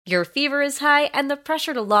Your fever is high and the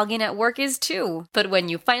pressure to log in at work is too. But when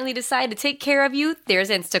you finally decide to take care of you, there's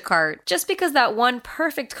Instacart. Just because that one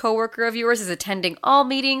perfect coworker of yours is attending all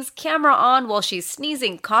meetings, camera on while she's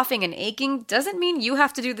sneezing, coughing, and aching, doesn't mean you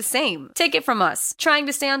have to do the same. Take it from us. Trying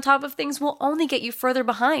to stay on top of things will only get you further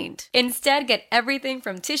behind. Instead, get everything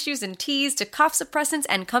from tissues and teas to cough suppressants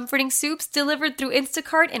and comforting soups delivered through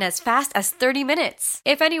Instacart in as fast as 30 minutes.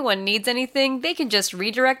 If anyone needs anything, they can just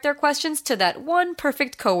redirect their questions to that one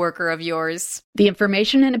perfect coworker of yours. The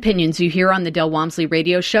information and opinions you hear on the Del Walmsley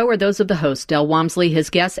radio show are those of the host, Del Walmsley, his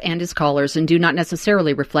guests, and his callers, and do not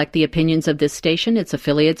necessarily reflect the opinions of this station, its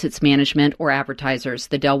affiliates, its management, or advertisers.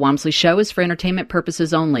 The Del Walmsley show is for entertainment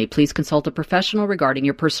purposes only. Please consult a professional regarding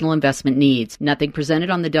your personal investment needs. Nothing presented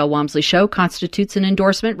on the Del Walmsley show constitutes an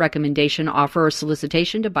endorsement, recommendation, offer, or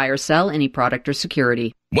solicitation to buy or sell any product or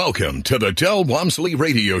security. Welcome to the Del Walmsley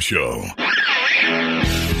radio show.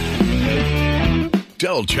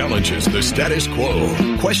 Del challenges the status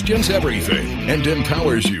quo, questions everything, and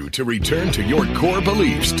empowers you to return to your core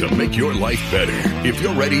beliefs to make your life better. If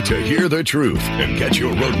you're ready to hear the truth and get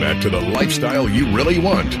your roadmap to the lifestyle you really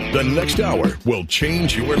want, the next hour will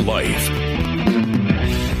change your life.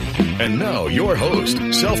 And now, your host,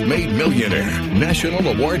 self-made millionaire, national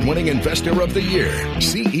award-winning investor of the year,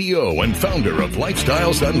 CEO and founder of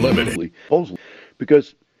Lifestyles Unlimited.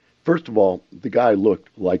 Because, first of all, the guy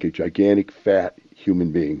looked like a gigantic, fat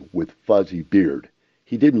human being with fuzzy beard.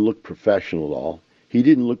 He didn't look professional at all. He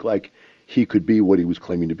didn't look like he could be what he was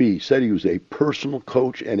claiming to be. He said he was a personal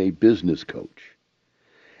coach and a business coach.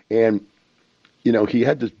 And, you know, he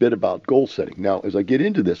had this bit about goal setting. Now, as I get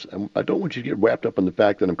into this, I don't want you to get wrapped up in the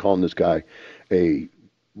fact that I'm calling this guy a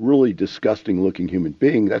really disgusting looking human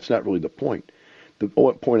being. That's not really the point. The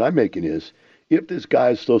point I'm making is, if this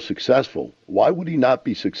guy is so successful, why would he not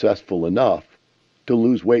be successful enough to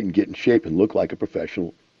lose weight and get in shape and look like a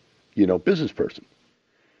professional, business person?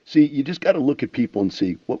 See, you just got to look at people and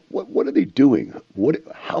see what are they doing?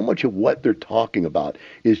 How much of what they're talking about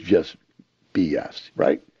is just BS,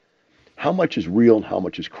 right? How much is real and how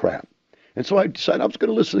much is crap? And so I decided I was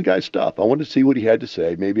going to listen to the guy's stuff. I wanted to see what he had to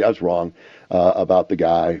say. Maybe I was wrong about the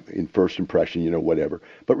guy in first impression, whatever.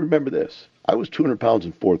 But remember this: I was 200 pounds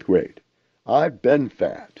in fourth grade. I've been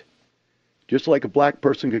fat. Just like a black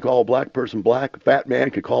person could call a black person black, a fat man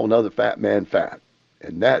could call another fat man fat.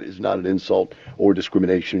 And that is not an insult or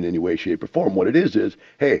discrimination in any way, shape, or form. What it is,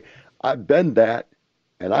 hey, I've been that,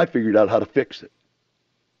 and I figured out how to fix it.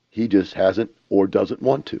 He just hasn't or doesn't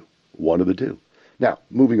want to. One of the two. Now,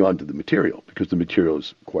 moving on to the material, because the material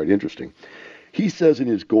is quite interesting. He says in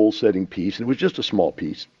his goal-setting piece, and it was just a small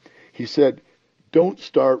piece, he said, don't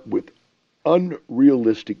start with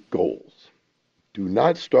unrealistic goals. Do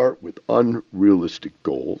not start with unrealistic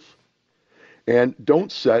goals, and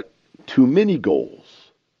don't set too many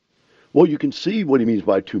goals. Well, you can see what he means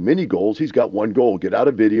by too many goals. He's got one goal: get out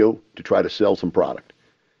a video to try to sell some product,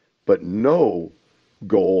 but no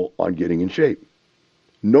goal on getting in shape.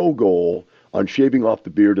 No goal on shaving off the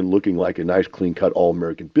beard and looking like a nice, clean-cut,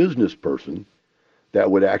 all-American business person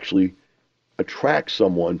that would actually attract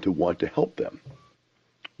someone to want to help them.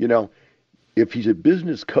 If he's a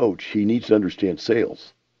business coach, he needs to understand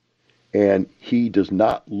sales. And he does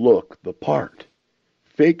not look the part.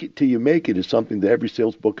 Fake it till you make it is something that every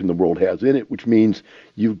sales book in the world has in it, which means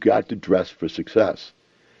you've got to dress for success.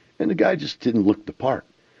 And the guy just didn't look the part.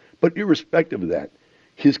 But irrespective of that,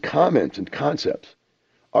 his comments and concepts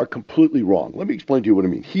are completely wrong. Let me explain to you what I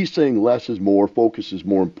mean. He's saying less is more, focus is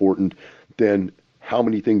more important than how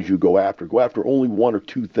many things you go after. Go after only one or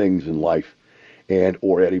two things in life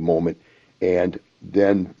or at a moment, and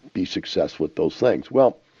then be successful with those things.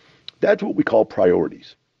 Well, that's what we call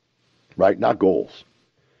priorities, right? Not goals.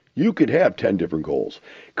 You could have 10 different goals.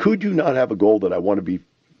 Could you not have a goal that I want to be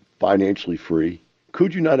financially free?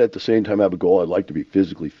 Could you not at the same time have a goal I'd like to be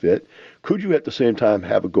physically fit? Could you at the same time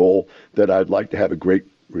have a goal that I'd like to have a great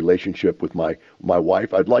relationship with my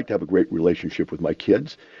wife? I'd like to have a great relationship with my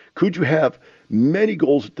kids. Could you have many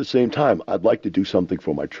goals at the same time? I'd like to do something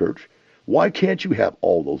for my church. Why can't you have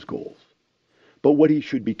all those goals? But what he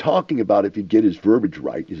should be talking about, if you get his verbiage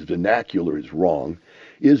right, his vernacular is wrong,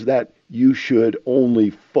 is that you should only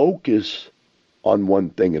focus on one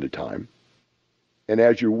thing at a time. And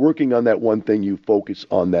as you're working on that one thing, you focus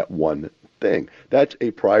on that one thing. That's a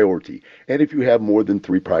priority. And if you have more than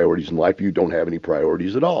 3 priorities in life, you don't have any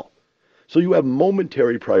priorities at all. So you have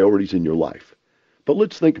momentary priorities in your life. But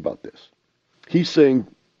let's think about this. He's saying,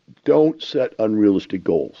 don't set unrealistic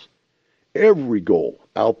goals. Every goal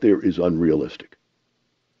out there is unrealistic.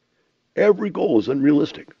 Every goal is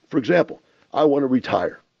unrealistic. For example, I want to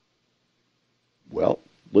retire. Well,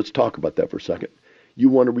 let's talk about that for a second. you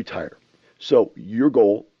want to retire. So your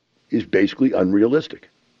goal is basically unrealistic.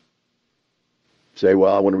 Say,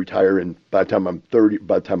 well, I want to retire by the time I'm 30,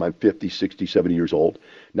 by the time I'm 50, 60, 70 years old.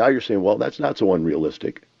 Now you're saying, well, that's not so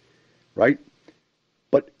unrealistic, right?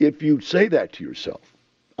 But if you say that to yourself,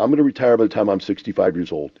 I'm going to retire by the time I'm 65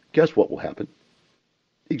 years old, guess what will happen?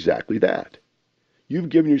 Exactly that. You've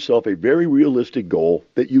given yourself a very realistic goal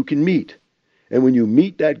that you can meet. And when you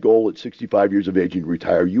meet that goal at 65 years of age and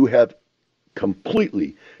retire, you have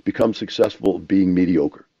completely become successful at being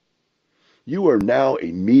mediocre. You are now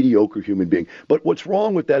a mediocre human being. But what's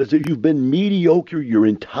wrong with that is that you've been mediocre your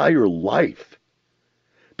entire life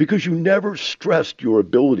because you never stressed your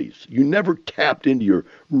abilities. You never tapped into your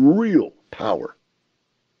real power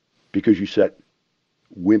because you set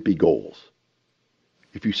wimpy goals.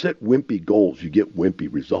 If you set wimpy goals, you get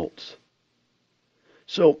wimpy results.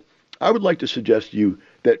 So I would like to suggest to you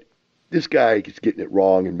that this guy is getting it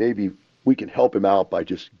wrong, and maybe we can help him out by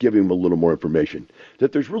just giving him a little more information,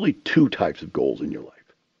 that there's really two types of goals in your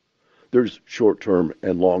life. There's short-term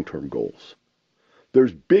and long-term goals.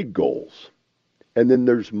 There's big goals, and then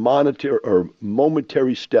there's monetary or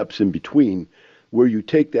momentary steps in between where you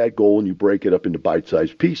take that goal and you break it up into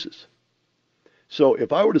bite-sized pieces. So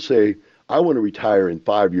if I were to say, I want to retire in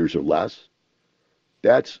 5 years or less,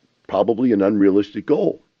 that's probably an unrealistic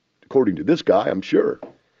goal. According to this guy, I'm sure.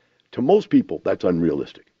 To most people, that's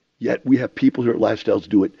unrealistic. Yet we have people here at Lifestyles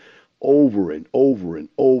do it over and over and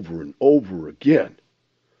over and over again.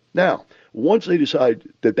 Now, once they decide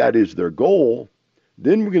that that is their goal,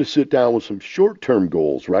 then we're going to sit down with some short-term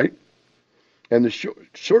goals, right? And the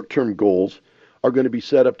short-term goals are going to be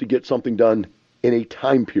set up to get something done in a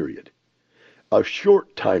time period, a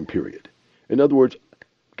short time period. In other words, a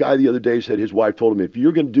guy the other day said his wife told him, if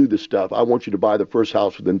you're going to do this stuff, I want you to buy the first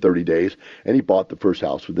house within 30 days. And he bought the first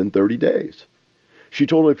house within 30 days. She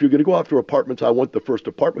told him, if you're going to go after apartments, I want the first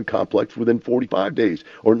apartment complex within 45 days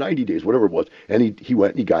or 90 days, whatever it was. And he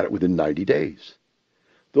went and he got it within 90 days.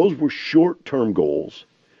 Those were short-term goals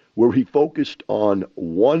where he focused on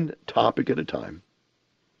one topic at a time.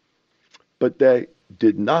 But they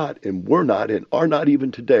did not and were not and are not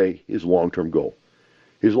even today his long-term goal.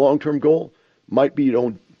 His long-term goal might be to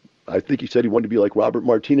own, I think he said he wanted to be like Robert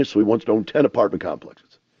Martinez, so he wants to own 10 apartment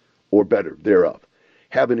complexes or better thereof.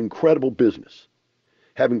 Have an incredible business.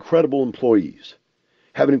 Have incredible employees.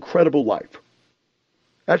 Have an incredible life.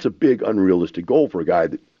 That's a big unrealistic goal for a guy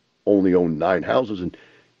that only owned 9 houses and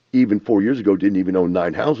even 4 years ago didn't even own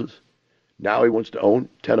 9 houses. Now he wants to own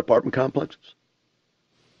 10 apartment complexes.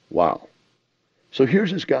 Wow. So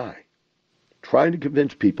here's this guy trying to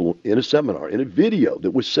convince people in a seminar, in a video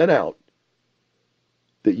that was sent out,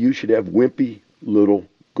 that you should have wimpy little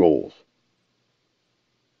goals.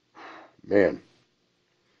 Man,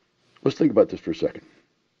 let's think about this for a second.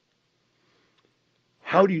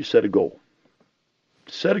 How do you set a goal?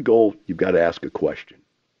 To set a goal, you've got to ask a question.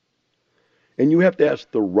 And you have to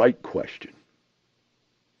ask the right question.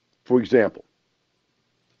 For example,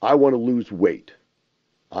 I want to lose weight.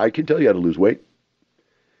 I can tell you how to lose weight.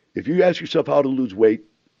 If you ask yourself how to lose weight,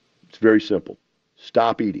 it's very simple.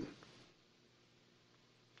 Stop eating.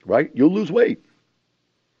 Right? You'll lose weight.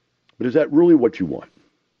 But is that really what you want?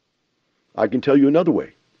 I can tell you another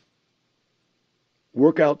way.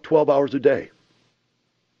 Work out 12 hours a day.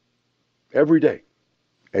 Every day.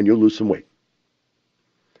 And you'll lose some weight.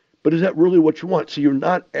 But is that really what you want? So you're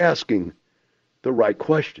not asking the right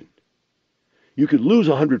question. You could lose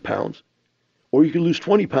 100 pounds, or you can lose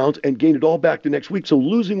 20 pounds and gain it all back the next week. So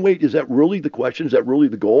losing weight, is that really the question? Is that really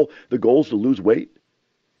the goal? The goal is to lose weight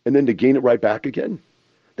and then to gain it right back again?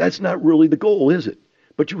 That's not really the goal, is it?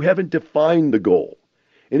 But you haven't defined the goal.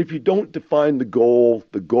 And if you don't define the goal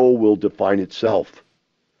will define itself.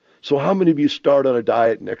 So how many of you start on a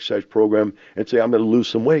diet and exercise program and say, I'm going to lose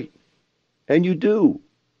some weight? And you do.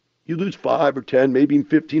 You lose 5 or 10, maybe even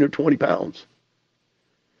 15 or 20 pounds.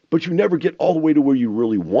 But you never get all the way to where you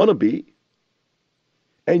really want to be.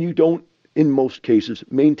 And you don't, in most cases,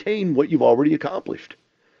 maintain what you've already accomplished.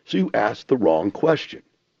 So you ask the wrong question.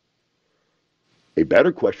 A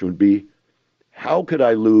better question would be, how could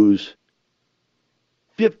I lose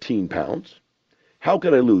 15 pounds? How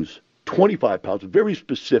could I lose 25 pounds? A very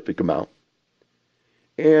specific amount.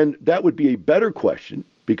 And that would be a better question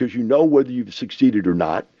because you know whether you've succeeded or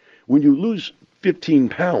not. When you lose 15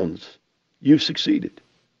 pounds, you've succeeded.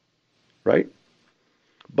 Right?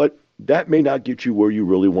 But that may not get you where you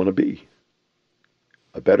really want to be.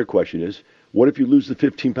 A better question is, what if you lose the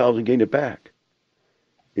 15 pounds and gain it back?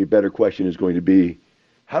 A better question is going to be,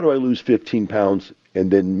 how do I lose 15 pounds and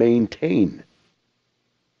then maintain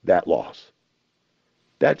that loss?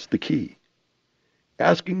 That's the key.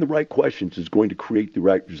 Asking the right questions is going to create the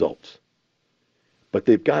right results. But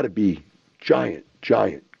they've got to be giant,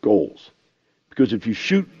 giant goals. Because if you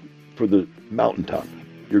shoot for the mountaintop,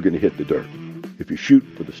 you're going to hit the dirt. If you shoot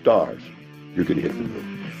for the stars, you're going to hit the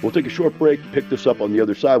moon. We'll take a short break, pick this up on the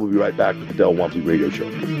other side. We'll be right back with the Del Walmsley Radio Show.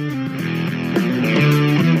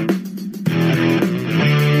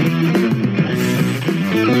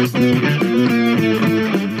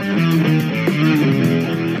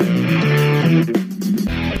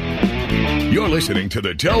 You're listening to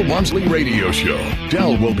the Del Walmsley Radio Show.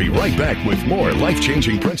 Del will be right back with more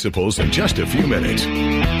life-changing principles in just a few minutes.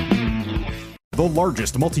 The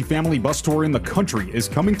largest multifamily bus tour in the country is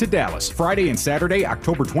coming to Dallas Friday and Saturday,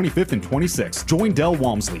 October 25th and 26th. Join Del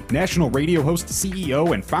Walmsley, national radio host,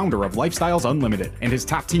 CEO, and founder of Lifestyles Unlimited, and his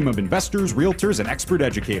top team of investors, realtors, and expert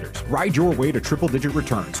educators. Ride your way to triple-digit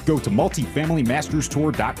returns. Go to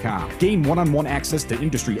multifamilymasterstour.com. Gain one-on-one access to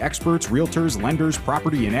industry experts, realtors, lenders,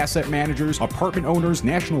 property and asset managers, apartment owners,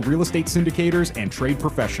 national real estate syndicators, and trade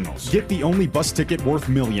professionals. Get the only bus ticket worth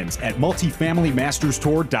millions at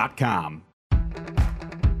multifamilymasterstour.com.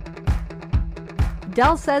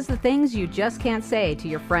 Del says the things you just can't say to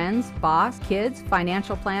your friends, boss, kids,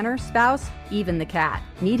 financial planner, spouse, even the cat.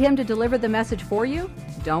 Need him to deliver the message for you?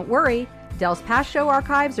 Don't worry. Del's past show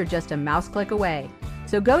archives are just a mouse click away.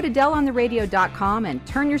 So go to DelOnTheRadio.com and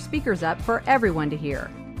turn your speakers up for everyone to hear.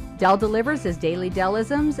 Del delivers his daily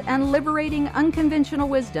Delisms and liberating unconventional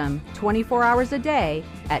wisdom 24 hours a day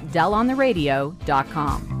at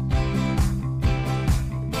DelOnTheRadio.com.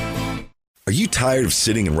 Are you tired of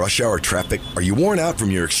sitting in rush hour traffic? Are you worn out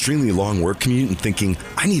from your extremely long work commute and thinking,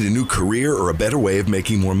 I need a new career or a better way of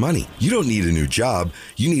making more money? You don't need a new job.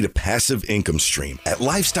 You need a passive income stream. At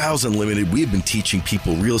Lifestyles Unlimited, we have been teaching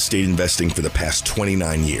people real estate investing for the past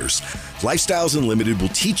 29 years. Lifestyles Unlimited will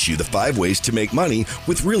teach you the 5 ways to make money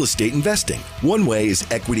with real estate investing. One way is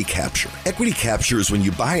equity capture. Equity capture is when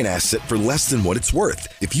you buy an asset for less than what it's worth.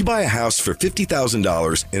 If you buy a house for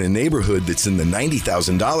 $50,000 in a neighborhood that's in the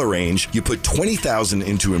 $90,000 range, you put $20,000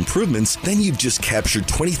 into improvements, then you've just captured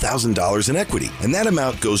 $20,000 in equity, and that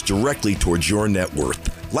amount goes directly towards your net worth.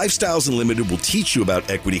 Lifestyles Unlimited will teach you about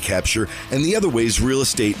equity capture and the other ways real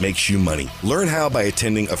estate makes you money. Learn how by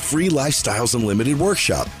attending a free Lifestyles Unlimited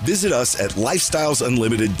workshop. Visit us at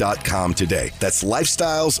lifestylesunlimited.com today. That's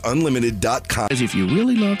lifestylesunlimited.com. As if you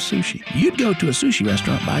really loved sushi, you'd go to a sushi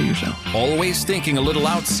restaurant by yourself. Always thinking a little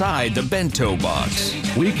outside the bento box.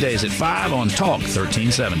 Weekdays at 5 on Talk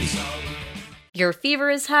 1370. Your fever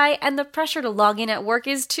is high and the pressure to log in at work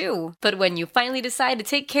is too. But when you finally decide to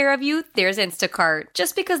take care of you, there's Instacart.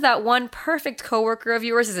 Just because that one perfect coworker of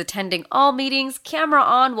yours is attending all meetings, camera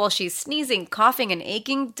on while she's sneezing, coughing, and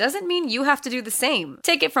aching, doesn't mean you have to do the same.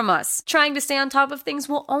 Take it from us. Trying to stay on top of things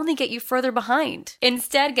will only get you further behind.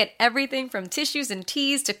 Instead, get everything from tissues and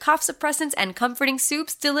teas to cough suppressants and comforting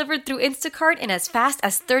soups delivered through Instacart in as fast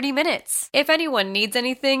as 30 minutes. If anyone needs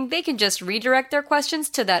anything, they can just redirect their questions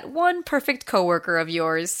to that one perfect coworker of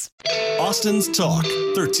yours. Austin's Talk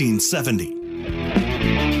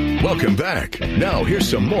 1370. Welcome back. Now here's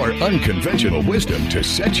some more unconventional wisdom to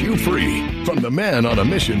set you free from the man on a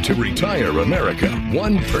mission to retire America,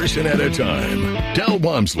 one person at a time, Del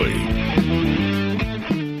Walmsley.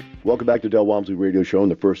 Welcome back to Del Walmsley Radio Show. In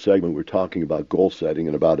the first segment, we're talking about goal setting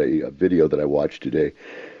and about a video that I watched today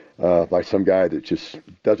by some guy that just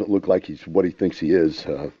doesn't look like he's what he thinks he is,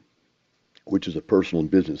 which is a personal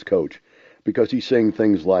and business coach. Because he's saying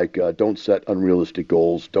things like, don't set unrealistic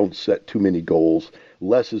goals, don't set too many goals,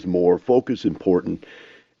 less is more, focus is important.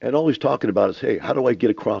 And all he's talking about is, hey, how do I get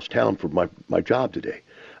across town for my job today?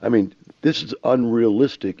 I mean, this is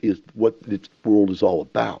unrealistic is what this world is all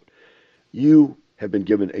about. You have been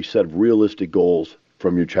given a set of realistic goals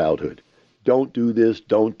from your childhood. Don't do this,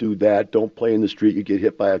 don't do that, don't play in the street, you get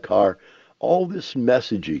hit by a car. All this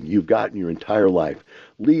messaging you've gotten your entire life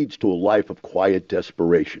leads to a life of quiet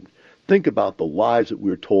desperation. Think about the lies that we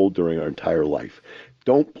were told during our entire life.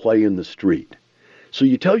 Don't play in the street. So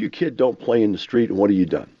you tell your kid don't play in the street, and what have you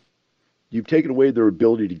done? You've taken away their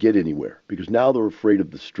ability to get anywhere because now they're afraid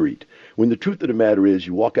of the street. When the truth of the matter is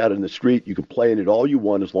you walk out in the street, you can play in it all you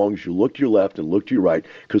want as long as you look to your left and look to your right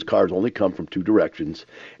because cars only come from 2 directions,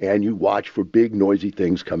 and you watch for big, noisy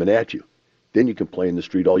things coming at you. Then you can play in the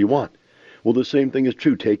street all you want. Well, the same thing is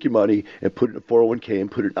true. Take your money and put it in a 401k and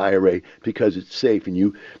put it in an IRA because it's safe.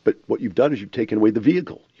 But what you've done is you've taken away the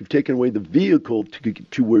vehicle. You've taken away the vehicle to get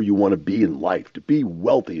to where you want to be in life, to be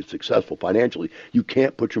wealthy and successful financially. You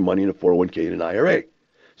can't put your money in a 401k and an IRA.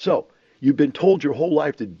 So you've been told your whole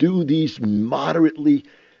life to do these moderately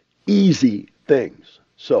easy things.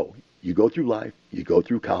 So You go through life, you go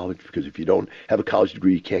through college, because if you don't have a college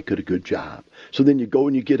degree, you can't get a good job. So then you go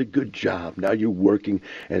and you get a good job. Now you're working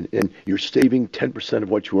and you're saving 10% of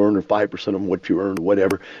what you earn or 5% of what you earn or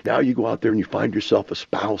whatever. Now you go out there and you find yourself a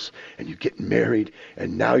spouse and you get married,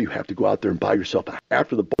 and now you have to go out there and buy yourself.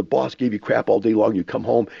 After the boss gave you crap all day long, you come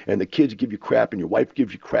home and the kids give you crap and your wife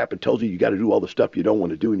gives you crap and tells you got to do all the stuff you don't want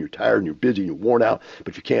to do, and you're tired and you're busy and you're worn out,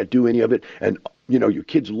 but you can't do any of it. And your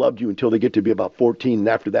kids loved you until they get to be about 14, and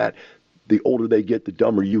after that, the older they get, the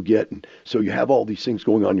dumber you get. And so you have all these things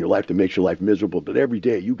going on in your life that makes your life miserable. But every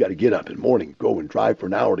day you got to get up in the morning, go and drive for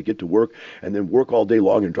an hour to get to work, and then work all day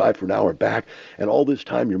long and drive for an hour back. And all this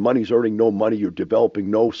time your money's earning no money, you're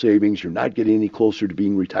developing no savings, you're not getting any closer to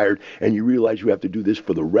being retired, and you realize you have to do this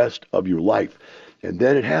for the rest of your life. And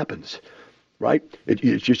then it happens. Right?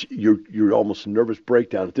 It's just you're almost a nervous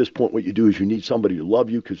breakdown. At this point, what you do is you need somebody to love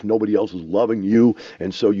you because nobody else is loving you.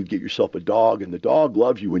 And so you get yourself a dog, and the dog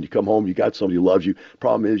loves you. When you come home, you got somebody who loves you.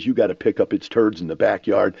 Problem is, you got to pick up its turds in the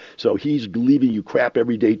backyard. So he's leaving you crap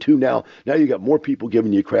every day, too. Now you got more people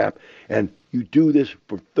giving you crap. And you do this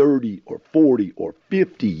for 30 or 40 or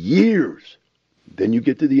 50 years. Then you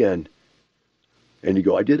get to the end, and you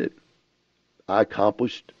go, I did it. I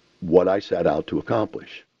accomplished what I set out to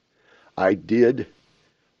accomplish. I did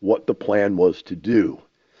what the plan was to do.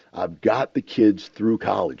 I've got the kids through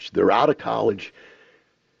college. They're out of college.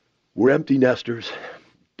 We're empty nesters.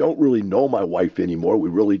 Don't really know my wife anymore. We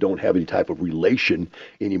really don't have any type of relation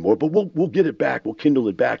anymore. But we'll get it back. We'll kindle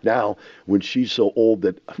it back now when she's so old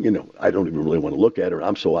that, I don't even really want to look at her.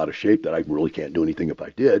 I'm so out of shape that I really can't do anything if I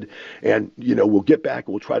did. And, we'll get back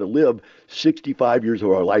and we'll try to live 65 years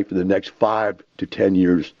of our life in the next 5 to 10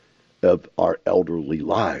 years of our elderly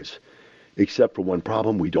lives. Except for one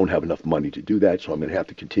problem, we don't have enough money to do that, so I'm going to have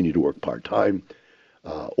to continue to work part-time.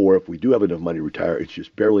 Or if we do have enough money to retire, it's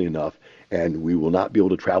just barely enough, and we will not be able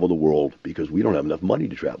to travel the world because we don't have enough money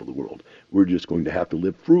to travel the world. We're just going to have to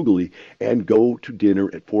live frugally and go to dinner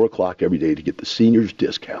at 4 o'clock every day to get the seniors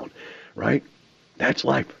discount, right? That's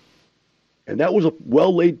life. And that was a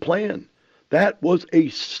well-laid plan. That was a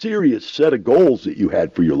serious set of goals that you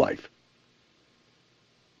had for your life.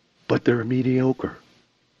 But they're mediocre.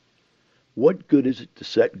 What good is it to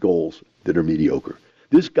set goals that are mediocre?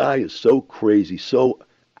 This guy is so crazy, so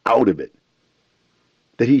out of it,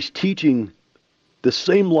 that he's teaching the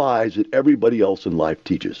same lies that everybody else in life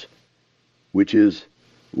teaches, which is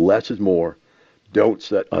less is more, don't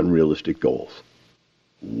set unrealistic goals.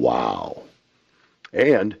 Wow.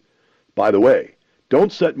 And, by the way,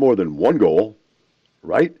 don't set more than one goal,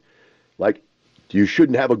 right? Like, you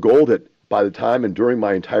shouldn't have a goal that by the time and during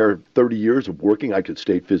my entire 30 years of working, I could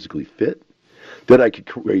stay physically fit, that I could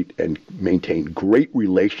create and maintain great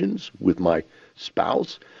relations with my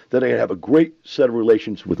spouse, that I could have a great set of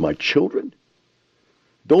relations with my children.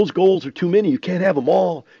 Those goals are too many. You can't have them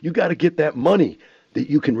all. You got to get that money that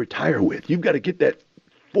you can retire with. You've got to get that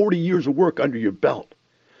 40 years of work under your belt.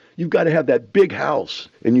 You've got to have that big house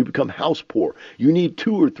and you become house poor. You need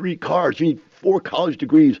 2 or 3 cars. You need 4 college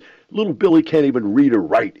degrees. Little Billy can't even read or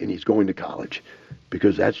write, and he's going to college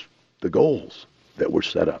because that's the goals that were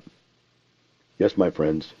set up. Yes, my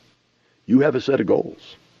friends, you have a set of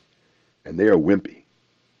goals, and they are wimpy.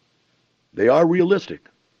 They are realistic,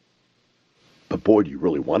 but boy, do you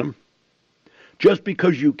really want them? Just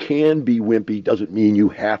because you can be wimpy doesn't mean you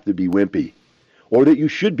have to be wimpy or that you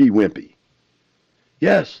should be wimpy.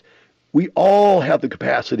 Yes, we all have the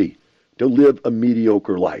capacity to live a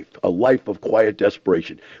mediocre life, a life of quiet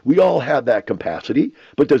desperation. We all have that capacity,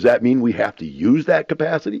 but does that mean we have to use that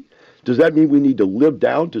capacity? Does that mean we need to live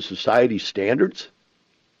down to society's standards?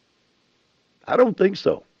 I don't think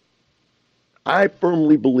so. I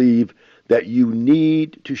firmly believe that you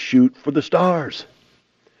need to shoot for the stars.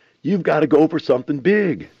 You've got to go for something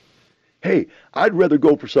big. Hey, I'd rather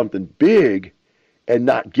go for something big and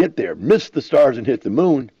not get there, miss the stars and hit the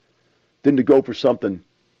moon, than to go for something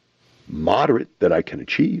moderate that I can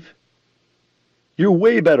achieve. You're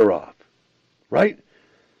way better off, right?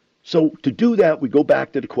 So to do that, we go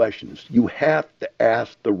back to the questions. You have to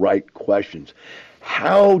ask the right questions.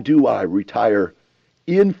 How do I retire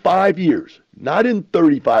in 5 years? Not in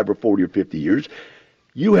 35 or 40 or 50 years.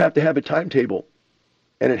 You have to have a timetable,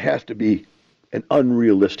 and it has to be an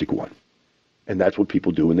unrealistic one. And that's what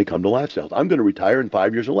people do when they come to lifestyles. I'm going to retire in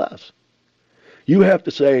 5 years or less. You have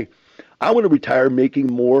to say, I want to retire making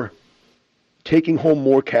more, taking home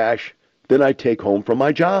more cash than I take home from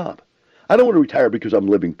my job. I don't want to retire because I'm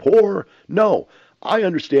living poor. No, I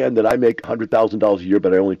understand that I make $100,000 a year,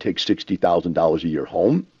 but I only take $60,000 a year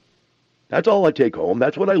home. That's all I take home.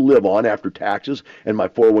 That's what I live on after taxes and my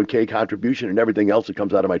 401k contribution and everything else that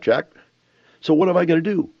comes out of my check. So what am I going to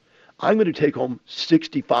do? I'm going to take home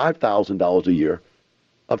 $65,000 a year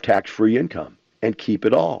of tax-free income and keep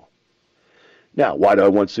it all. Now, why do I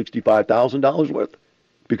want $65,000 worth?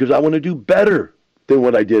 Because I want to do better than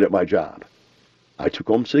what I did at my job. I took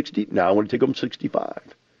home 60, now I want to take home 65.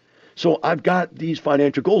 So I've got these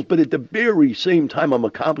financial goals, but at the very same time I'm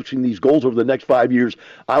accomplishing these goals over the next 5 years,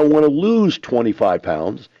 I want to lose 25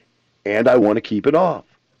 pounds, and I want to keep it off.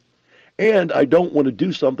 And I don't want to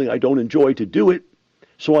do something I don't enjoy to do it,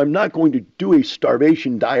 so I'm not going to do a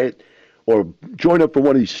starvation diet or join up for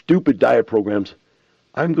one of these stupid diet programs.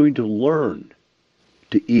 I'm going to learn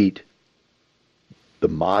to eat the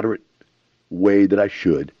moderate way that I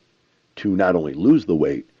should to not only lose the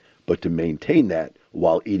weight, but to maintain that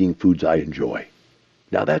while eating foods I enjoy.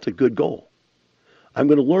 Now that's a good goal. I'm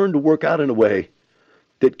going to learn to work out in a way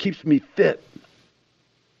that keeps me fit,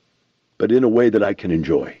 but in a way that I can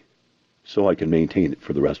enjoy, so I can maintain it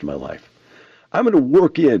for the rest of my life. I'm going to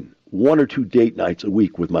work in 1 or 2 date nights a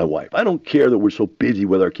week with my wife. I don't care that we're so busy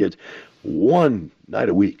with our kids. One night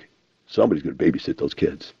a week, somebody's going to babysit those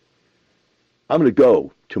kids. I'm going to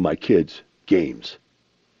go to my kids' games.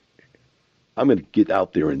 I'm going to get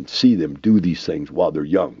out there and see them do these things while they're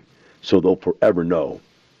young, so they'll forever know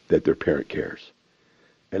that their parent cares.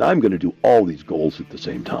 And I'm going to do all these goals at the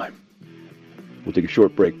same time. We'll take a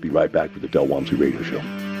short break, be right back with the Del Walmsley Radio Show.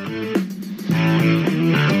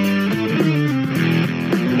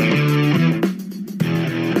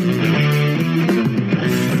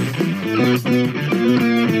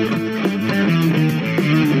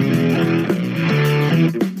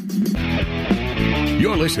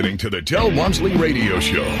 You're listening to the Del Walmsley Radio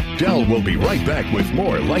Show. Del will be right back with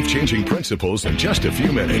more life-changing principles in just a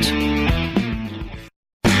few minutes.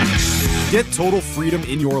 Get total freedom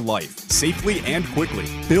in your life, safely and quickly.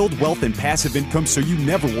 Build wealth and passive income so you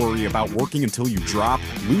never worry about working until you drop,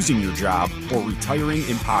 losing your job, or retiring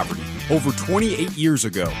in poverty. Over 28 years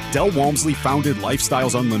ago, Del Walmsley founded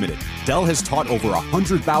Lifestyles Unlimited. Del has taught over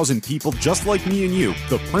 100,000 people just like me and you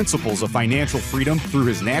the principles of financial freedom through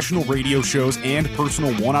his national radio shows and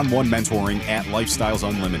personal one-on-one mentoring at Lifestyles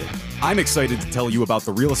Unlimited. I'm excited to tell you about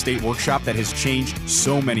the real estate workshop that has changed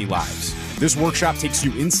so many lives. This workshop takes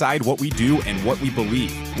you inside what we do and what we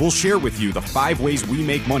believe. We'll share with you the 5 ways we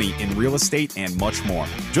make money in real estate and much more.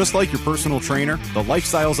 Just like your personal trainer, the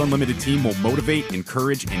Lifestyles Unlimited team will motivate,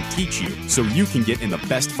 encourage, and teach you so you can get in the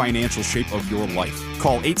best financial shape of your life.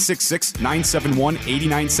 Call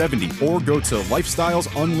 866-971-8970 or go to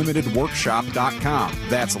lifestylesunlimitedworkshop.com.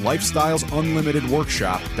 That's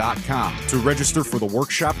lifestylesunlimitedworkshop.com to register for the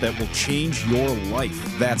workshop that will change your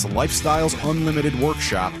life. That's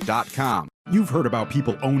lifestylesunlimitedworkshop.com. You've heard about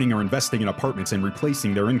people owning or investing in apartments and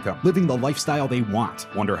replacing their income, living the lifestyle they want.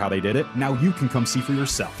 Wonder how they did it? Now you can come see for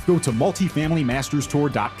yourself. Go to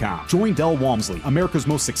multifamilymasterstour.com. Join Del Walmsley, America's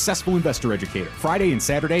most successful investor educator. Friday and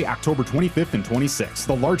Saturday, October 25th and 26th.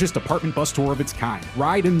 The largest apartment bus tour of its kind.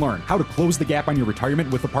 Ride and learn how to close the gap on your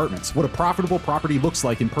retirement with apartments, what a profitable property looks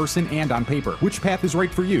like in person and on paper, which path is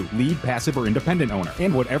right for you, lead, passive, or independent owner,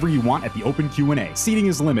 and whatever you want at the open Q&A. Seating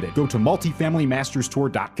is limited. Go to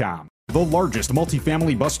multifamilymasterstour.com. The largest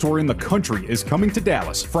multifamily bus tour in the country is coming to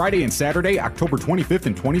Dallas Friday and Saturday, October 25th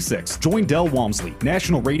and 26th. Join Del Walmsley,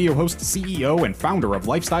 national radio host, CEO, and founder of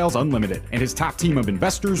Lifestyles Unlimited, and his top team of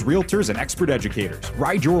investors, realtors, and expert educators.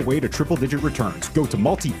 Ride your way to triple-digit returns. Go to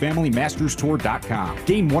multifamilymasterstour.com.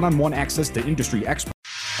 Gain one-on-one access to industry experts.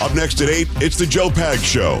 Up next at 8, it's the Joe Pag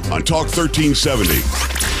Show on Talk 1370.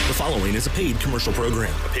 The following is a paid commercial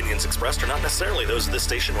program. Opinions expressed are not necessarily those of this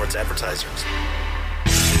station or its advertisers.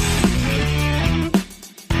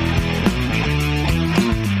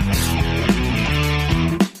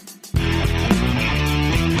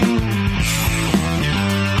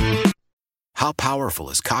 How powerful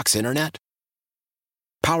is Cox Internet?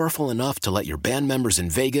 Powerful enough to let your band members in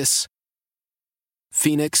Vegas,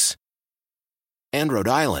 Phoenix, and Rhode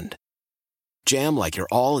Island jam like you're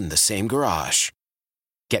all in the same garage.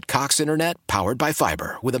 Get Cox Internet powered by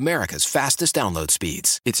fiber with America's fastest download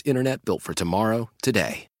speeds. It's internet built for tomorrow,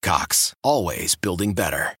 today. Cox, always building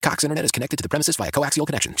better. Cox Internet is connected to the premises via coaxial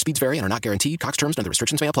connection. Speeds vary and are not guaranteed. Cox terms and other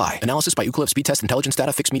restrictions may apply. Analysis by Ookla Speed Test Intelligence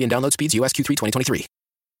Data. Fixed median download speeds. US Q3 2023.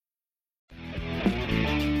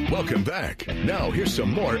 Welcome back. Now here's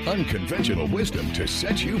some more unconventional wisdom to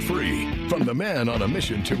set you free from the man on a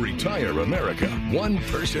mission to retire America, one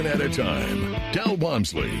person at a time, Del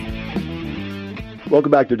Walmsley.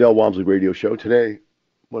 Welcome back to Del Walmsley Radio Show. Today, I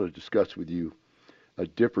want to discuss with you a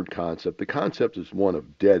different concept. The concept is one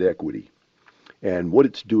of debt equity and what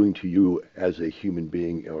it's doing to you as a human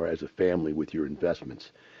being or as a family with your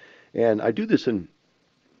investments. And I do this in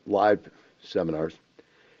live seminars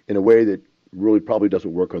in a way that really probably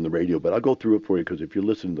doesn't work on the radio, but I'll go through it for you because if you're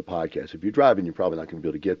listening to the podcast, if you're driving, you're probably not going to be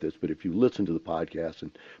able to get this, but if you listen to the podcast,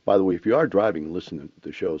 and by the way, if you are driving and listening to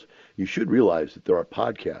the shows, you should realize that there are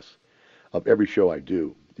podcasts of every show I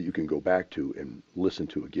do that you can go back to and listen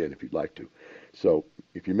to again if you'd like to. So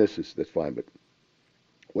if you miss this, that's fine, but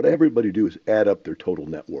what everybody do is add up their total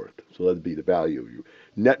net worth. So that'd be the value of your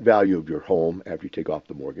net value of your home after you take off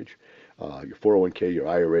the mortgage, your 401k, your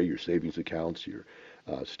IRA, your savings accounts, your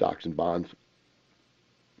stocks and bonds,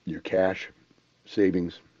 your cash,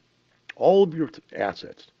 savings, all of your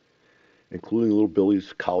assets, including little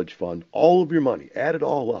Billy's college fund, all of your money, add it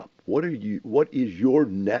all up. What is your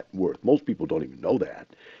net worth? Most people don't even know that.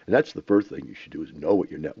 And that's the first thing you should do is know what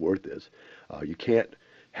your net worth is. You can't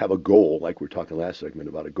have a goal, like we were talking last segment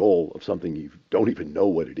about a goal of something you don't even know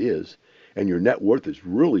what it is. And your net worth is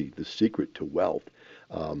really the secret to wealth.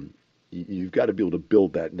 You've got to be able to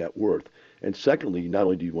build that net worth. And secondly, not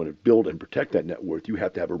only do you want to build and protect that net worth, you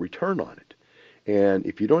have to have a return on it. And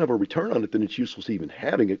if you don't have a return on it, then it's useless even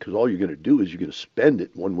having it because all you're going to do is you're going to spend it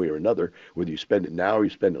one way or another. Whether you spend it now or you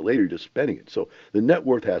spend it later, you're just spending it. So the net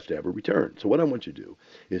worth has to have a return. So what I want you to do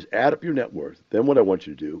is add up your net worth. Then what I want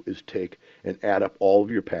you to do is take and add up all of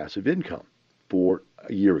your passive income for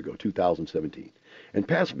a year ago, 2017. And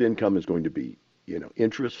passive income is going to be,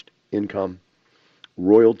 interest income,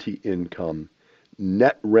 royalty income,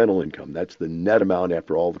 net rental income. That's the net amount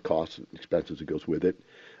after all the costs and expenses that goes with it.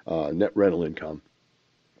 Net rental income.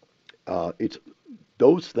 It's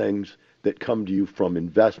those things that come to you from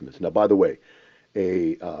investments. Now, by the way,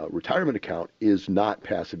 a retirement account is not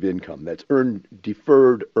passive income. That's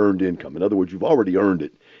deferred earned income. In other words, you've already earned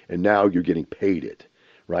it, and now you're getting paid it,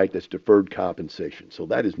 right? That's deferred compensation. So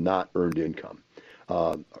that is not earned income.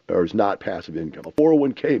 Or is not passive income. A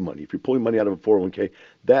 401k money, if you're pulling money out of a 401k,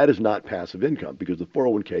 that is not passive income because the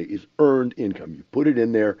 401k is earned income. You put it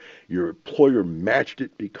in there, your employer matched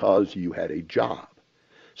it because you had a job.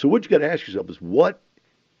 So what you got to ask yourself is what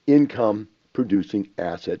income producing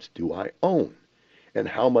assets do I own? And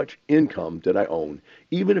how much income did I own?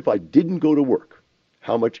 Even if I didn't go to work,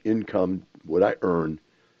 how much income would I earn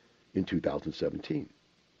in 2017?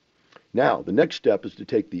 Now, the next step is to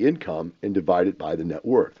take the income and divide it by the net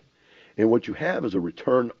worth. And what you have is a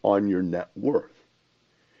return on your net worth.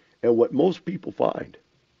 And what most people find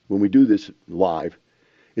when we do this live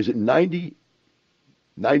is that 95%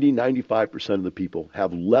 of the people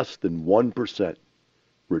have less than 1%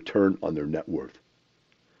 return on their net worth.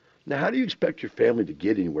 Now, how do you expect your family to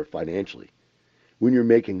get anywhere financially when you're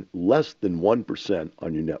making less than 1%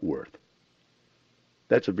 on your net worth?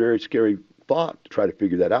 That's a very scary thought to try to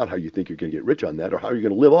figure that out, how you think you're going to get rich on that or how you're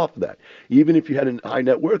going to live off of that. Even if you had a high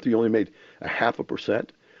net worth, you only made 0.5%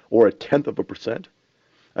 or 0.1%.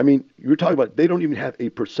 I mean, you're talking about they don't even have a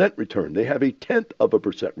percent return. They have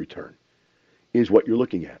 0.1% return is what you're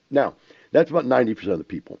looking at. Now, that's about 90% of the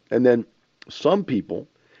people. And then some people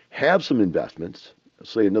have some investments,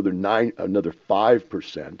 say another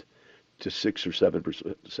 5% to 6 or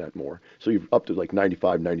 7% more. So you're up to like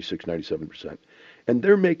 95, 96, 97%. And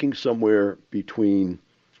they're making somewhere between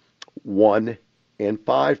 1 and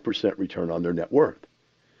 5% return on their net worth.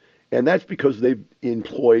 And that's because they've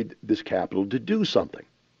employed this capital to do something,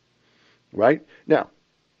 right? Now,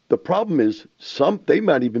 the problem is they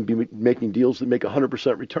might even be making deals that make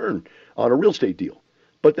 100% return on a real estate deal.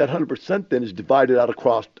 But that 100% then is divided out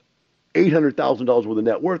across $800,000 worth of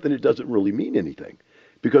net worth, and it doesn't really mean anything,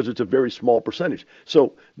 because it's a very small percentage.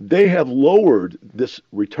 So they have lowered this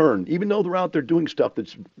return, even though they're out there doing stuff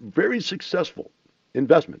that's very successful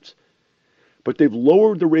investments. But they've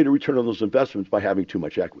lowered the rate of return on those investments by having too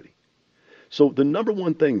much equity. So the number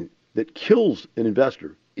one thing that kills an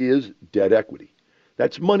investor is debt equity.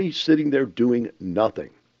 That's money sitting there doing nothing.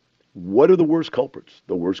 What are the worst culprits?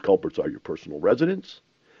 The worst culprits are your personal residence,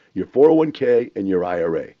 your 401k, and your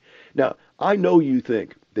IRA. Now, I know you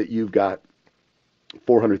think that you've got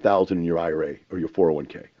 $400,000 in your IRA or your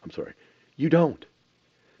 401k. I'm sorry. You don't.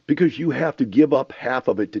 Because you have to give up half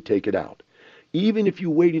of it to take it out. Even if you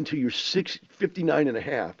wait until you're 59 and a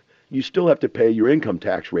half, you still have to pay your income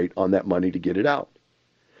tax rate on that money to get it out.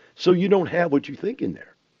 So you don't have what you think in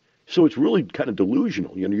there. So it's really kind of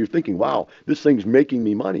delusional. You're thinking, wow, this thing's making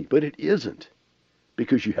me money, but it isn't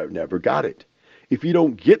because you have never got it. If you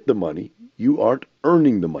don't get the money, you aren't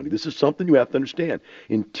earning the money. This is something you have to understand.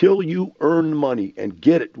 Until you earn money and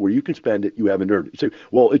get it where you can spend it, you haven't earned it. You say,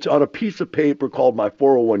 well, it's on a piece of paper called my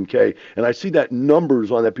 401k, and I see that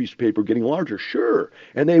numbers on that piece of paper getting larger. Sure,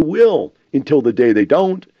 and they will until the day they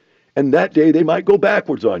don't, and that day they might go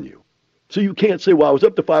backwards on you. So you can't say, well, I was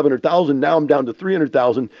up to 500,000, now I'm down to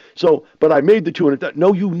 300,000, but I made the 200,000.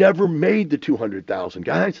 No, you never made the 200,000,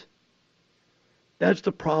 guys. That's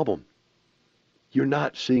the problem. You're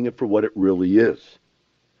not seeing it for what it really is.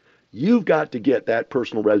 You've got to get that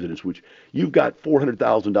personal residence, which you've got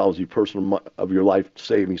 $400,000 of your life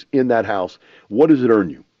savings in that house. What does it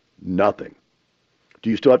earn you? Nothing.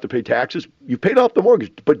 Do you still have to pay taxes? You've paid off the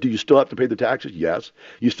mortgage, but do you still have to pay the taxes? Yes.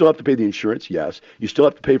 You still have to pay the insurance? Yes. You still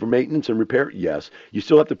have to pay for maintenance and repair? Yes. You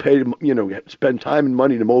still have to pay, spend time and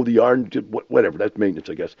money to mow the yard, and whatever. That's maintenance,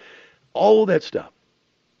 I guess. All of that stuff.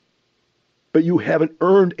 But you haven't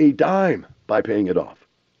earned a dime by paying it off.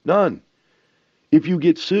 None. If you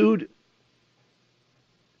get sued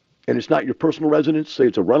and it's not your personal residence, say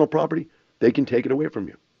it's a rental property, they can take it away from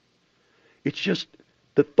you. It's just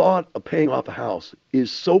the thought of paying off a house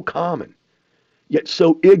is so common, yet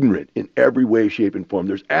so ignorant in every way, shape, and form.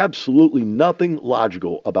 There's absolutely nothing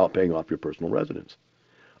logical about paying off your personal residence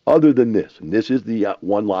other than this. And this is the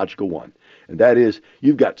one logical one. And that is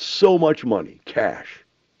you've got so much money, cash,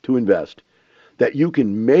 to invest that you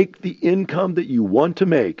can make the income that you want to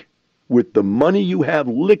make with the money you have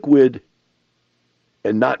liquid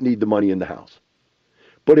and not need the money in the house.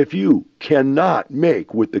 But if you cannot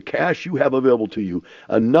make with the cash you have available to you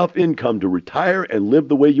enough income to retire and live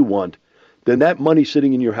the way you want, then that money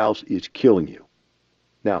sitting in your house is killing you.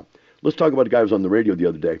 Now, let's talk about a guy who was on the radio the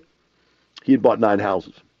other day. He had bought 9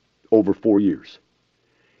 houses over 4 years.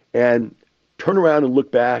 And turn around and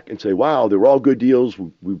look back and say, wow, they were all good deals.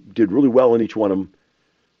 We did really well in each one of them.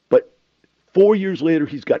 But 4 years later,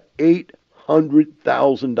 he's got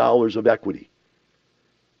 $800,000 of equity.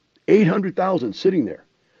 $800,000 sitting there.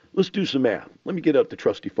 Let's do some math. Let me get out the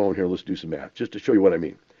trusty phone here. Let's do some math just to show you what I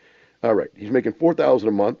mean. All right. He's making $4,000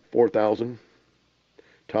 a month. 4,000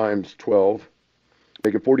 times 12.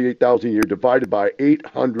 Making $48,000 a year divided by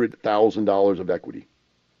 $800,000 of equity.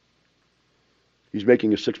 He's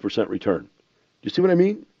making a 6% return. Do you see what I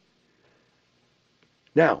mean?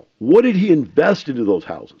 Now, what did he invest into those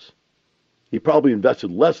houses? He probably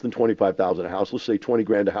invested less than $25,000 a house. Let's say 20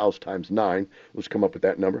 grand a house times 9. Let's come up with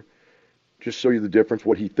that number. Just show you the difference,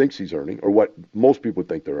 what he thinks he's earning, or what most people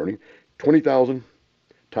think they're earning. 20,000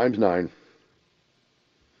 times 9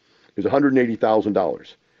 is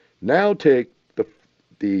 $180,000. Now take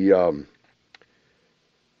the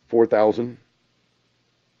 4,000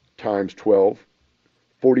 times 12,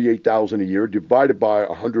 48,000 a year, divided by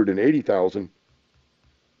 180,000,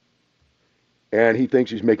 and he thinks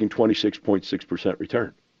he's making 26.6%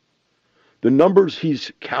 return. The numbers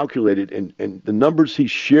he's calculated and the numbers he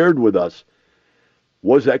shared with us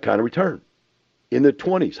was that kind of return. In the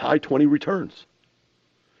 20s, high 20 returns.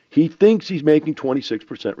 He thinks he's making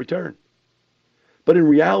 26% return. But in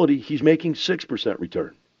reality, he's making 6%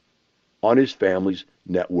 return on his family's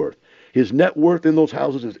net worth. His net worth in those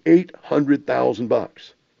houses is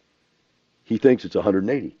 $800,000. He thinks it's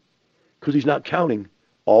 180 because he's not counting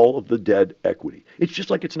all of the dead equity. It's just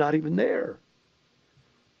like it's not even there.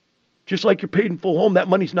 Just like you're paid in full home, that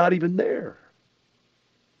money's not even there.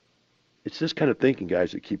 It's this kind of thinking,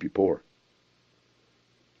 guys, that keep you poor.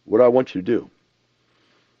 What do I want you to do?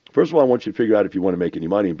 First of all, I want you to figure out if you want to make any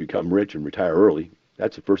money and become rich and retire early.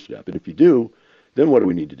 That's the first step. And if you do, then what do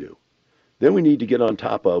we need to do? Then we need to get on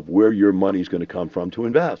top of where your money is going to come from to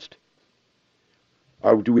invest.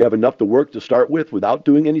 Or do we have enough to work to start with without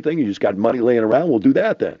doing anything? You just got money laying around? We'll do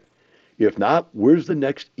that then. If not, where's the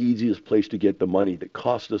next easiest place to get the money that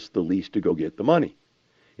costs us the least to go get the money?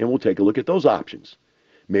 And we'll take a look at those options.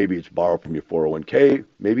 Maybe it's borrow from your 401k.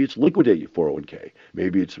 Maybe it's liquidate your 401k.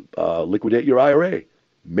 Maybe it's liquidate your IRA.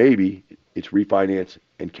 Maybe it's refinance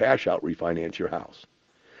and cash out refinance your house.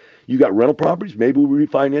 You got rental properties. Maybe we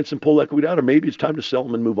refinance and pull equity out, or maybe it's time to sell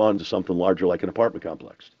them and move on to something larger like an apartment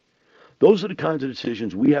complex. Those are the kinds of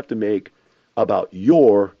decisions we have to make about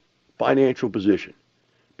your financial position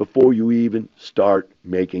before you even start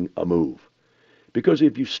making a move. Because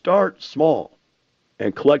if you start small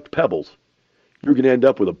and collect pebbles, you're going to end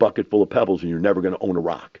up with a bucket full of pebbles and you're never going to own a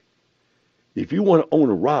rock. If you want to own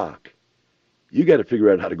a rock, you got to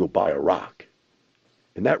figure out how to go buy a rock.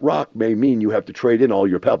 And that rock may mean you have to trade in all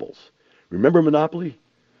your pebbles. Remember Monopoly?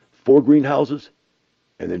 4 greenhouses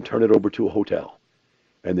and then turn it over to a hotel.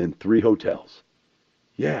 And then 3 hotels.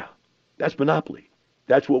 Yeah, that's Monopoly.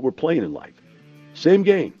 That's what we're playing in life. Same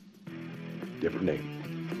game, different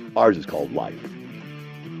name. Ours is called life.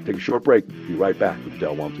 Take a short break. Be right back with the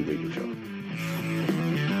Del Walmsley Radio Show.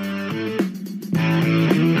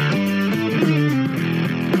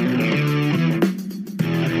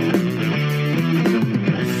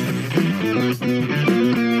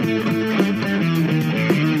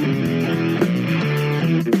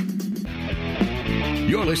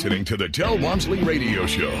 Listening to the Del Walmsley Radio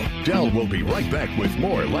Show. Del will be right back with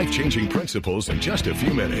more life-changing principles in just a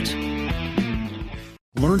few minutes.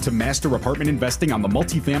 Learn to master apartment investing on the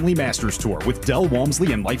Multifamily Masters Tour with Del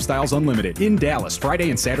Walmsley and Lifestyles Unlimited in Dallas, Friday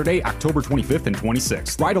and Saturday, October 25th and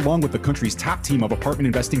 26th. Ride along with the country's top team of apartment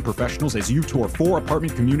investing professionals as you tour 4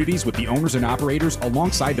 apartment communities with the owners and operators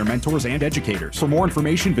alongside their mentors and educators. For more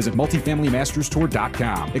information, visit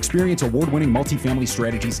multifamilymasterstour.com. Experience award-winning multifamily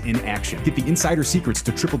strategies in action. Get the insider secrets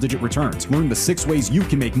to triple-digit returns. Learn the 6 ways you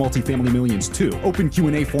can make multifamily millions too. Open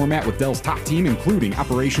Q&A format with Del's top team, including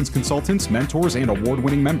operations consultants, mentors, and award-winning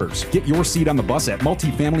members. Get your seat on the bus at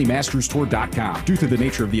multifamilymasterstour.com. Due to the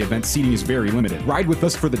nature of the event, seating is very limited. Ride with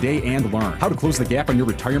us for the day and learn how to close the gap on your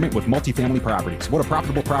retirement with multifamily properties, what a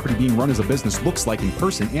profitable property being run as a business looks like in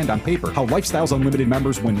person and on paper, how Lifestyles Unlimited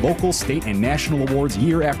members win local, state, and national awards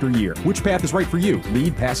year after year, which path is right for you,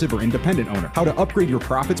 lead, passive, or independent owner, how to upgrade your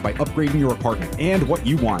profits by upgrading your apartment, and what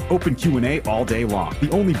you want. Open Q&A all day long. The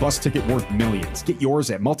only bus ticket worth millions. Get yours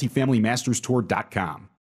at multifamilymasterstour.com.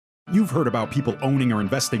 You've heard about people owning or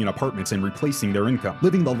investing in apartments and replacing their income,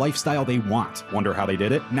 living the lifestyle they want. Wonder how they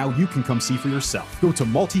did it? Now you can come see for yourself. Go to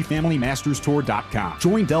multifamilymasterstour.com.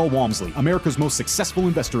 Join Del Walmsley, America's most successful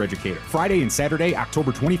investor educator. Friday and Saturday,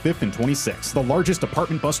 October 25th and 26th. The largest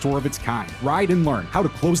apartment bus tour of its kind. Ride and learn how to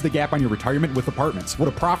close the gap on your retirement with apartments, what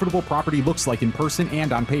a profitable property looks like in person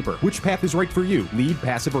and on paper, which path is right for you, lead,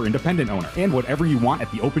 passive, or independent owner, and whatever you want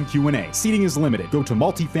at the open Q&A. Seating is limited. Go to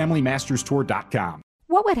multifamilymasterstour.com.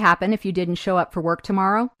 What would happen if you didn't show up for work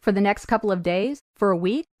tomorrow? For the next couple of days? For a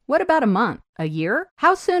week? What about a month? A year?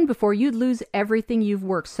 How soon before you'd lose everything you've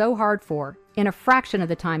worked so hard for in a fraction of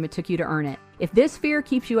the time it took you to earn it? If this fear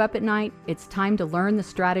keeps you up at night, it's time to learn the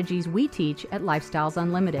strategies we teach at Lifestyles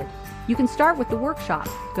Unlimited. You can start with the workshop.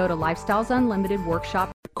 Go to Lifestyles Unlimited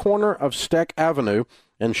Workshop. Corner of Steck Avenue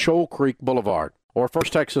and Shoal Creek Boulevard, or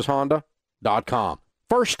FirstTexasHonda.com.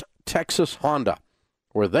 First Texas Honda,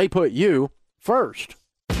 where they put you first.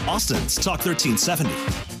 Austin's Talk 1370.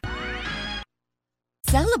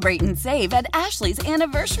 Celebrate and save at Ashley's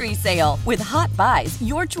Anniversary Sale. With Hot Buys,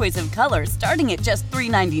 your choice of colors starting at just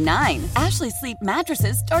 $3.99. Ashley Sleep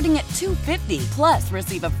mattresses starting at $2.50. Plus,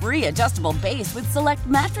 receive a free adjustable base with select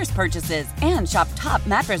mattress purchases. And shop top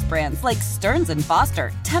mattress brands like Stearns &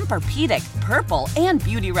 Foster, Tempur-Pedic, Purple, and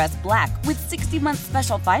Beautyrest Black with 60-month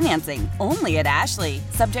special financing. Only at Ashley.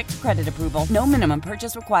 Subject to credit approval. No minimum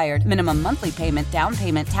purchase required. Minimum monthly payment, down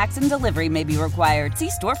payment, tax, and delivery may be required. See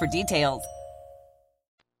store for details.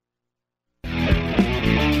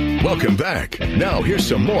 Welcome back. Now here's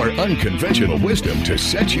some more unconventional wisdom to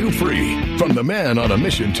set you free from the man on a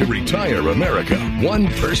mission to retire America, one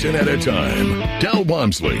person at a time, Del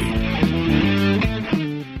Walmsley.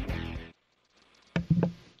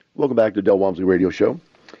 Welcome back to Del Walmsley Radio Show.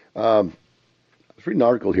 I was reading an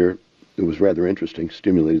article here. It was rather interesting,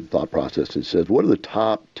 stimulated the thought process. It says, what are the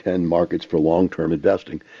top 10 markets for long-term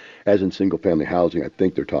investing, as in single-family housing, I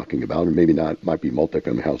think they're talking about, or maybe not, might be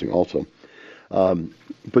multifamily housing also.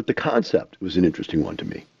 But the concept was an interesting one to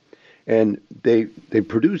me. And they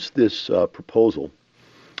produced this proposal,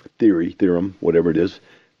 theorem, whatever it is,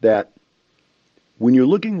 that when you're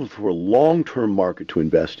looking for a long-term market to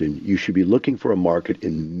invest in, you should be looking for a market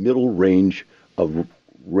in middle range of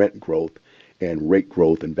rent growth and rate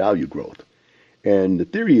growth and value growth. And the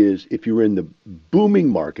theory is if you're in the booming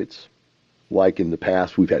markets, like in the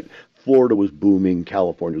past, we've had Florida was booming,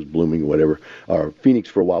 California was booming, whatever, or Phoenix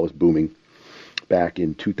for a while was booming. Back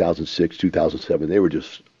in 2006, 2007, they were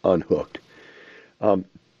just unhooked. That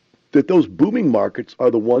those booming markets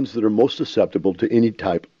are the ones that are most susceptible to any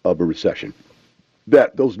type of a recession.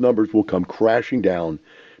 That those numbers will come crashing down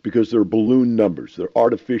because they're balloon numbers. They're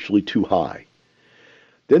artificially too high.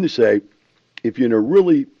 Then they say, if you're in a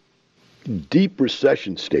really deep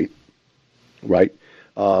recession state, right,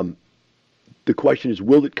 the question is,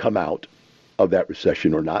 will it come out of that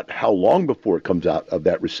recession or not? How long before it comes out of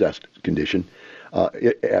that recessed condition?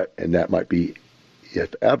 And that might be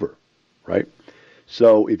if ever, right?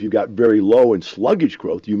 So if you've got very low and sluggish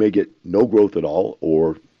growth, you may get no growth at all,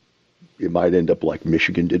 or it might end up like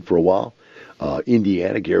Michigan did for a while,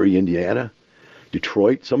 Indiana, Gary, Indiana,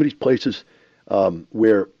 Detroit, some of these places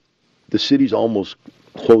where the city's almost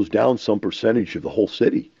closed down some percentage of the whole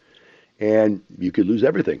city, and you could lose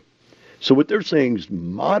everything. So what they're saying is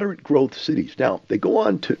moderate growth cities. Now, they go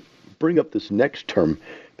on to bring up this next term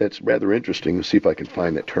that's rather interesting. Let's see if I can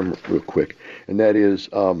find that term real quick. And that is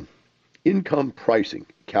income pricing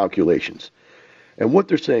calculations. And what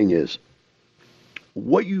they're saying is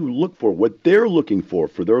what you look for, what they're looking for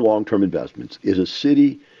their long-term investments is a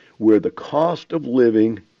city where the cost of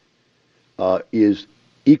living is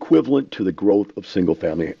equivalent to the growth of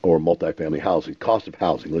single-family or multifamily housing, cost of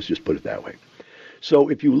housing, let's just put it that way. So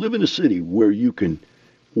if you live in a city where you can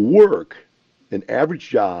work an average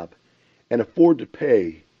job and afford to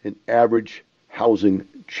pay an average housing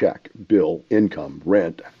check, bill, income,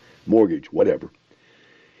 rent, mortgage, whatever,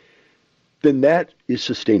 then that is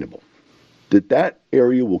sustainable. That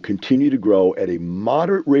area will continue to grow at a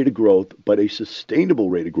moderate rate of growth, but a sustainable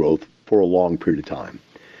rate of growth for a long period of time.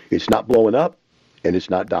 It's not blowing up and it's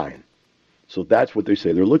not dying. So that's what they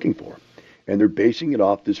say they're looking for. And they're basing it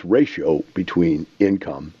off this ratio between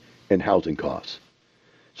income and housing costs.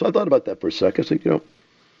 So I thought about that for a second.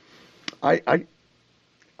 I said,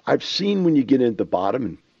 I've seen when you get into the bottom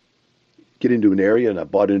and get into an area, and I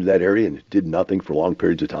bought into that area and it did nothing for long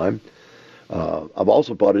periods of time. I've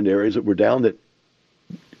also bought into areas that were down that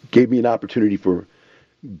gave me an opportunity for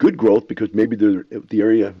good growth because maybe the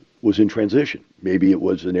area was in transition. Maybe it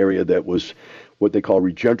was an area that was what they call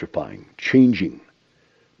regentrifying, changing,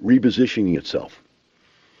 repositioning itself.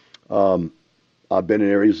 I've been in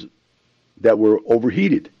areas that were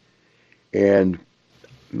overheated, and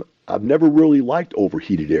I've never really liked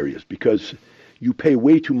overheated areas because you pay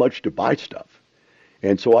way too much to buy stuff.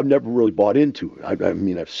 And so I've never really bought into it. I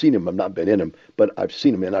mean, I've seen them. I've not been in them, but I've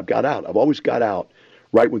seen them, and I've got out. I've always got out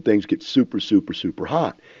right when things get super, super, super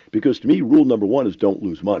hot. Because to me, rule number one is don't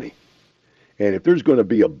lose money. And if there's going to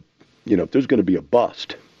be a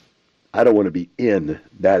bust, I don't want to be in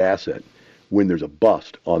that asset when there's a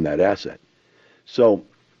bust on that asset. So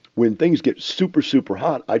when things get super, super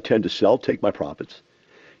hot, I tend to sell, take my profits,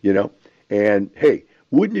 and hey,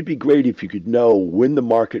 wouldn't it be great if you could know when the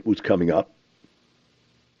market was coming up,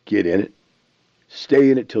 get in it, stay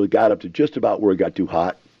in it till it got up to just about where it got too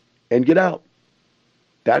hot, and get out.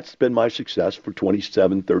 That's been my success for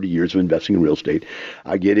 27, 30 years of investing in real estate.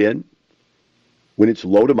 I get in when it's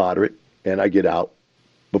low to moderate, and I get out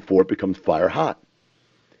before it becomes fire hot.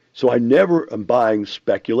 So I never am buying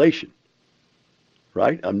speculation,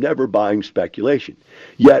 right? I'm never buying speculation.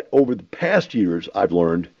 Yet over the past years, I've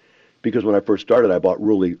learned, because when I first started, I bought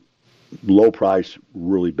really low price,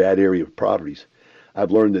 really bad area of properties.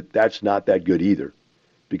 I've learned that that's not that good either,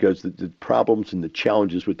 because the problems and the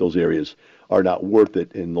challenges with those areas are not worth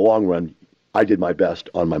it. In the long run, I did my best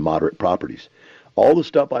on my moderate properties. All the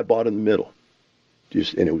stuff I bought in the middle,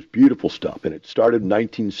 and it was beautiful stuff. And it started in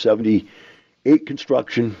 1978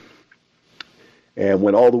 construction and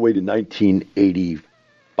went all the way to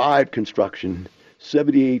 1985 construction,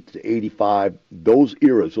 78 to 85, those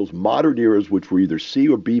eras, those modern eras, which were either C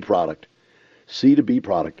or B product, C to B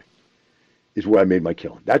product, is where I made my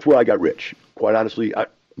killing. That's where I got rich. Quite honestly,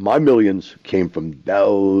 my millions came from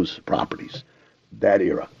those properties, that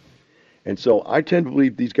era. And so I tend to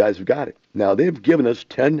believe these guys have got it. Now, they've given us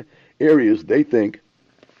 10 areas they think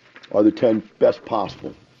are the 10 best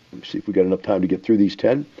possible. Let me see if we got enough time to get through these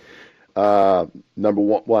 10. Number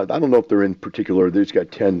one, I don't know if they're in particular. They've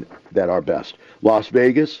got 10 that are best. Las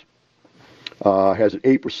Vegas has an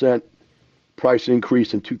 8% price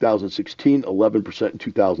increase in 2016, 11% in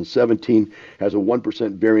 2017, has a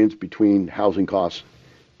 1% variance between housing costs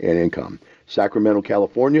and income. Sacramento,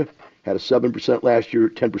 California had a 7% last year,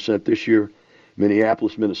 10% this year.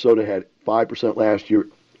 Minneapolis, Minnesota had 5% last year,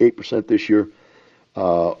 8% this year.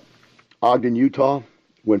 Ogden, Utah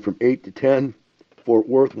went from 8 to 10. Fort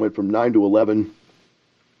Worth went from 9 to 11.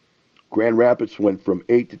 Grand Rapids went from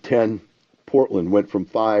 8 to 10. Portland went from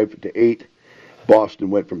 5 to 8.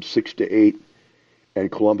 Boston went from 6 to 8.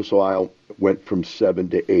 And Columbus, Ohio went from 7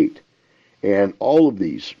 to 8. And all of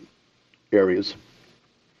these areas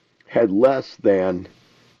had less than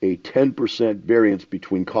a 10% variance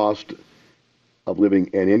between cost of living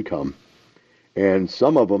and income. And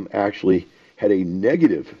some of them actually had a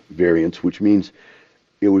negative variance, which means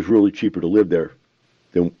it was really cheaper to live there.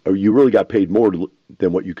 Or you really got paid more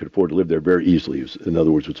than what you could afford to live there very easily. In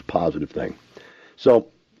other words, it's a positive thing. So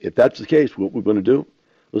if that's the case, what we're going to do,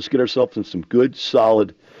 let's get ourselves in some good,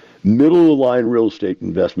 solid, middle-of-the-line real estate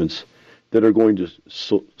investments that are going to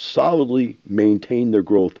solidly maintain their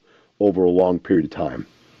growth over a long period of time.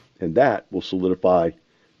 And that will solidify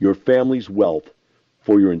your family's wealth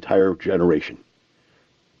for your entire generation.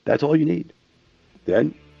 That's all you need.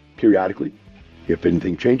 Then, periodically, if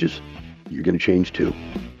anything changes, you're going to change too.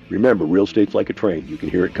 Remember, real estate's like a train. You can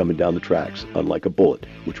hear it coming down the tracks, unlike a bullet,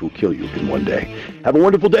 which will kill you in one day. Have a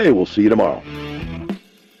wonderful day. We'll see you tomorrow.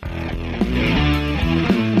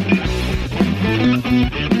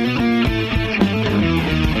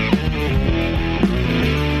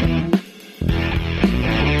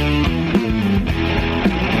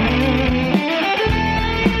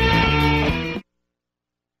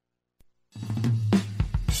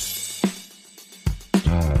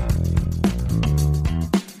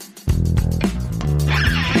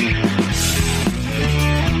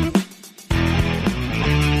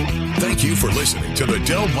 for listening to the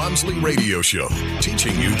Del Walmsley Radio Show,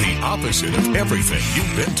 teaching you the opposite of everything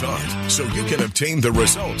you've been taught so you can obtain the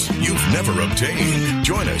results you've never obtained.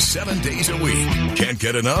 Join us 7 days a week. Can't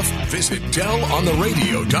get enough? Visit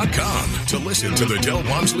DelOnTheRadio.com to listen to the Del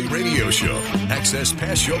Walmsley Radio Show, access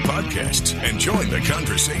past show podcasts, and join the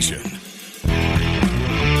conversation.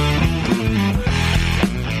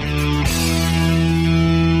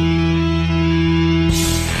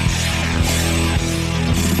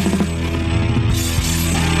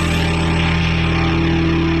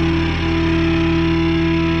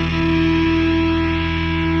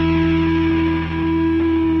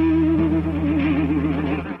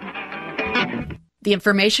 The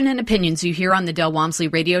information and opinions you hear on the Del Walmsley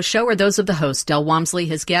Radio Show are those of the host, Del Walmsley,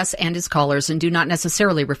 his guests, and his callers, and do not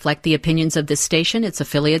necessarily reflect the opinions of this station, its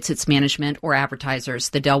affiliates, its management, or advertisers.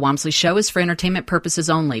 The Del Walmsley Show is for entertainment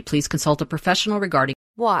purposes only. Please consult a professional regarding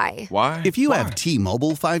Why? Why? If you have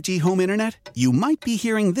T-Mobile 5G home internet, you might be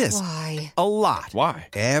hearing this Why? a lot. Why?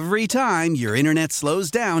 Every time your internet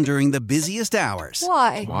slows down during the busiest hours.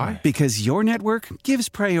 Why? Why? Because your network gives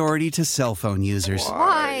priority to cell phone users.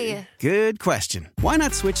 Why? Good question. Why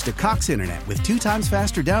not switch to Cox Internet with 2 times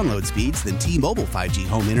faster download speeds than T-Mobile 5G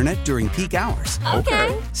home internet during peak hours?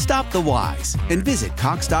 Okay. Stop the whys and visit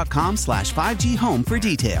cox.com/5G home for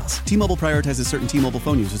details. T-Mobile prioritizes certain T-Mobile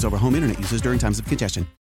phone users over home internet users during times of congestion.